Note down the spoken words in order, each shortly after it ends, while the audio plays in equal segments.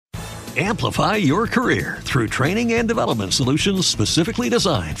Amplify your career through training and development solutions specifically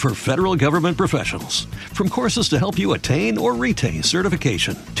designed for federal government professionals. From courses to help you attain or retain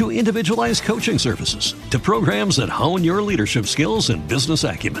certification, to individualized coaching services, to programs that hone your leadership skills and business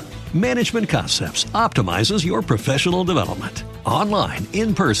acumen, Management Concepts optimizes your professional development. Online,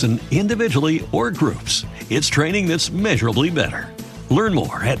 in person, individually, or groups, it's training that's measurably better. Learn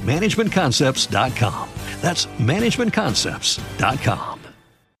more at managementconcepts.com. That's managementconcepts.com.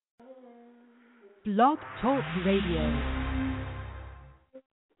 Blog Talk Radio.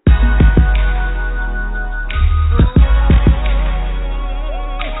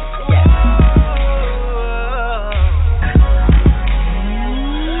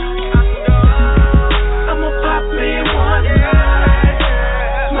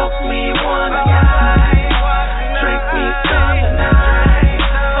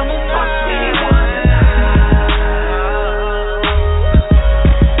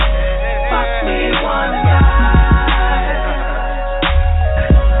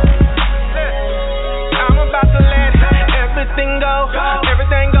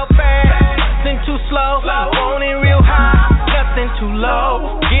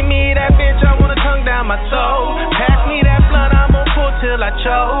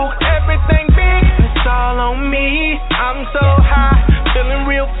 Choke. Everything big, it's all on me. I'm so high, feeling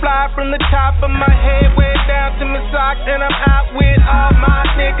real fly from the top of my head way down to my socks, and I'm out with all my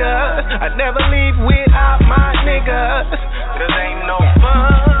niggas. I never leave without my niggas, 'cause ain't no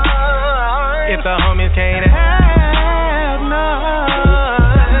fun if the homies can't have none.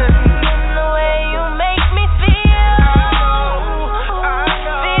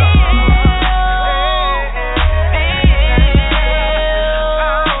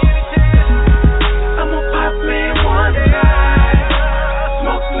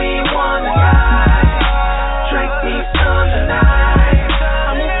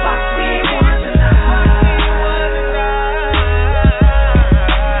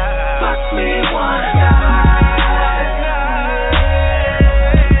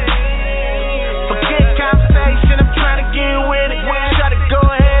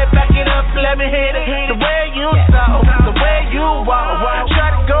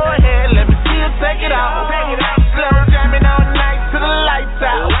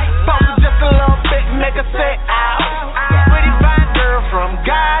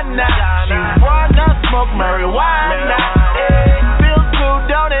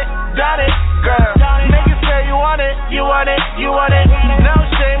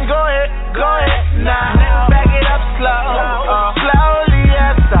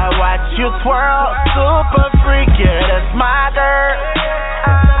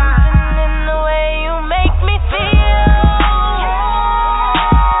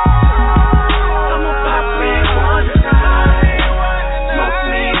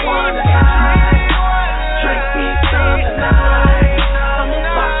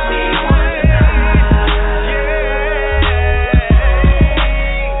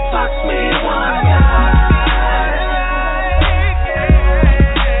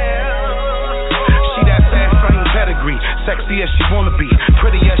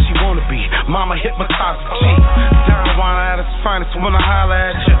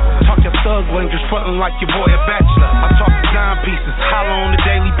 Like your boy a bachelor, I talk dime pieces, holla on a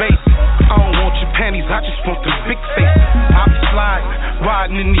daily basis. I don't want your panties, I just want them big faces. I be sliding,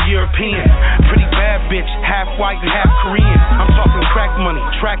 riding in the European, pretty bad bitch, half white and half Korean. I'm talking crack money,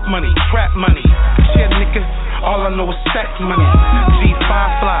 track money, trap money. Shit, nigga, all I know is sex money. G5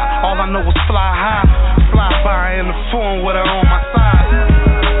 fly, all I know is fly high. Fly by in the phone with her on my side.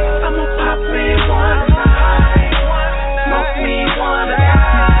 I'ma pop me one night, smoke me one night.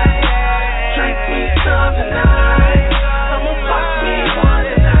 Tonight, I'ma fuck me one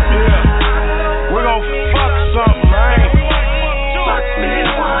tonight. Yeah, we're gon' fuck something, man. Fuck me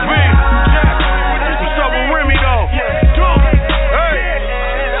one night. What's up with Remy though? Hey,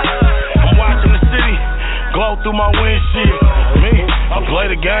 I'm watching the city glow through my windshield. Me, I play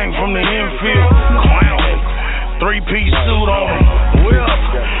the game from the infield. Clown, 3-piece suit on him. Whip,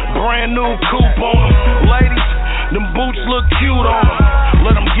 brand new coupe on him. Ladies, them boots look cute on them.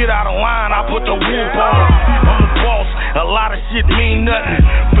 Let them get out of line, I put the whoop on them. I'm the boss, a lot of shit mean nothing.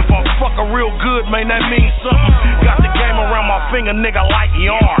 If I fuck her real good, man, that means something. Got the game around my finger, nigga, like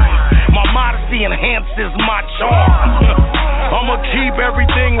yarn. My modesty enhances my charm. I'ma keep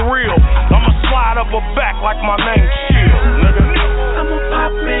everything real. I'ma slide up her back like my name's Chill, nigga. I'ma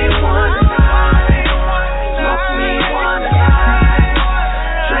pop me one night, smoke me one night,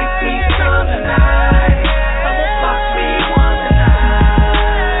 drink me some tonight. Fuck me one night.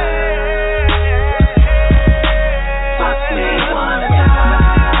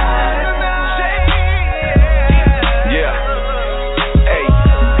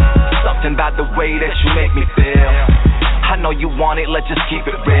 let's just keep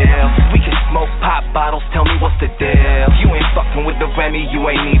it real. We can smoke pop bottles, tell me what's the deal. You ain't fucking with the Remy, you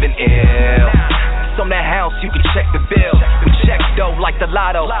ain't even ill. On that house, you can check the bill. Them checks though, like the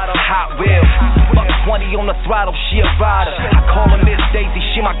lotto, Hot Wheels. Fuck 20 on the throttle, she a rider. I call her Miss Daisy,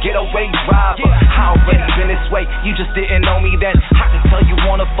 she my getaway driver. I already been this way, you just didn't know me then. I can tell you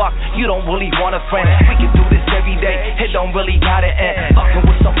wanna fuck, you don't really want a friend. We can do this every day, it don't really gotta end. Fucking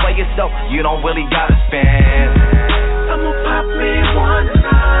with some players though, you don't really gotta spend. I'ma pop me one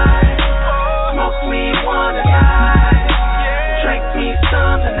tonight, smoke me one tonight, drink me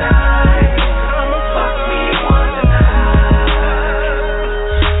some tonight.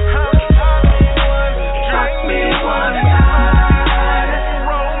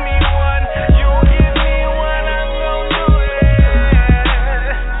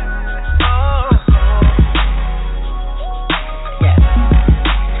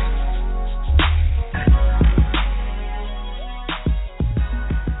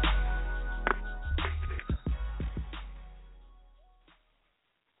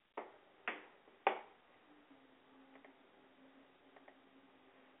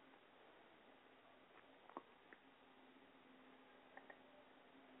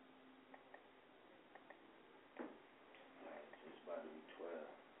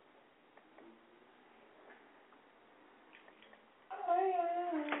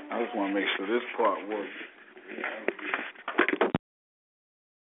 I just want to make sure this part works.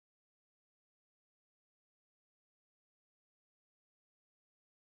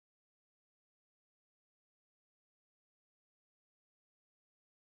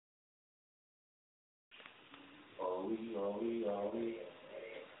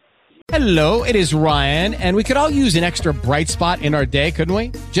 Hello, it is Ryan, and we could all use an extra bright spot in our day, couldn't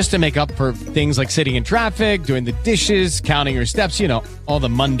we? Just to make up for things like sitting in traffic, doing the dishes, counting your steps, you know, all the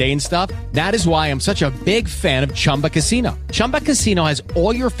mundane stuff. That is why I'm such a big fan of Chumba Casino. Chumba Casino has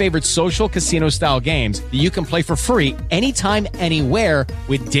all your favorite social casino-style games that you can play for free anytime, anywhere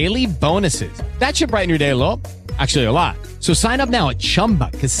with daily bonuses. That should brighten your day a little. Actually, a lot. So sign up now at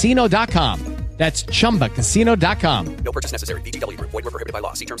ChumbaCasino.com. That's ChumbaCasino.com. No purchase necessary. VGW Group. Void where prohibited by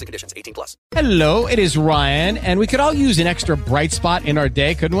law. See terms and conditions. 18+. Hello, it is Ryan, and we could all use an extra bright spot in our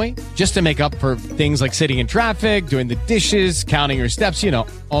day, couldn't we? Just to make up for things like sitting in traffic, doing the dishes, counting your steps, you know,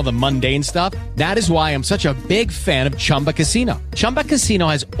 all the mundane stuff. That is why I'm such a big fan of Chumba Casino. Chumba Casino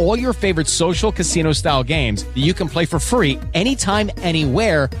has all your favorite social casino-style games that you can play for free anytime,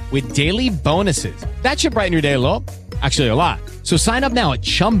 anywhere with daily bonuses. That should brighten your day a little. Actually, a lot. So sign up now at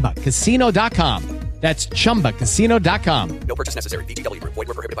ChumbaCasino.com. That's ChumbaCasino.com. No purchase necessary. VGW Group. Void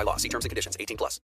where prohibited by law. See terms and conditions. 18+.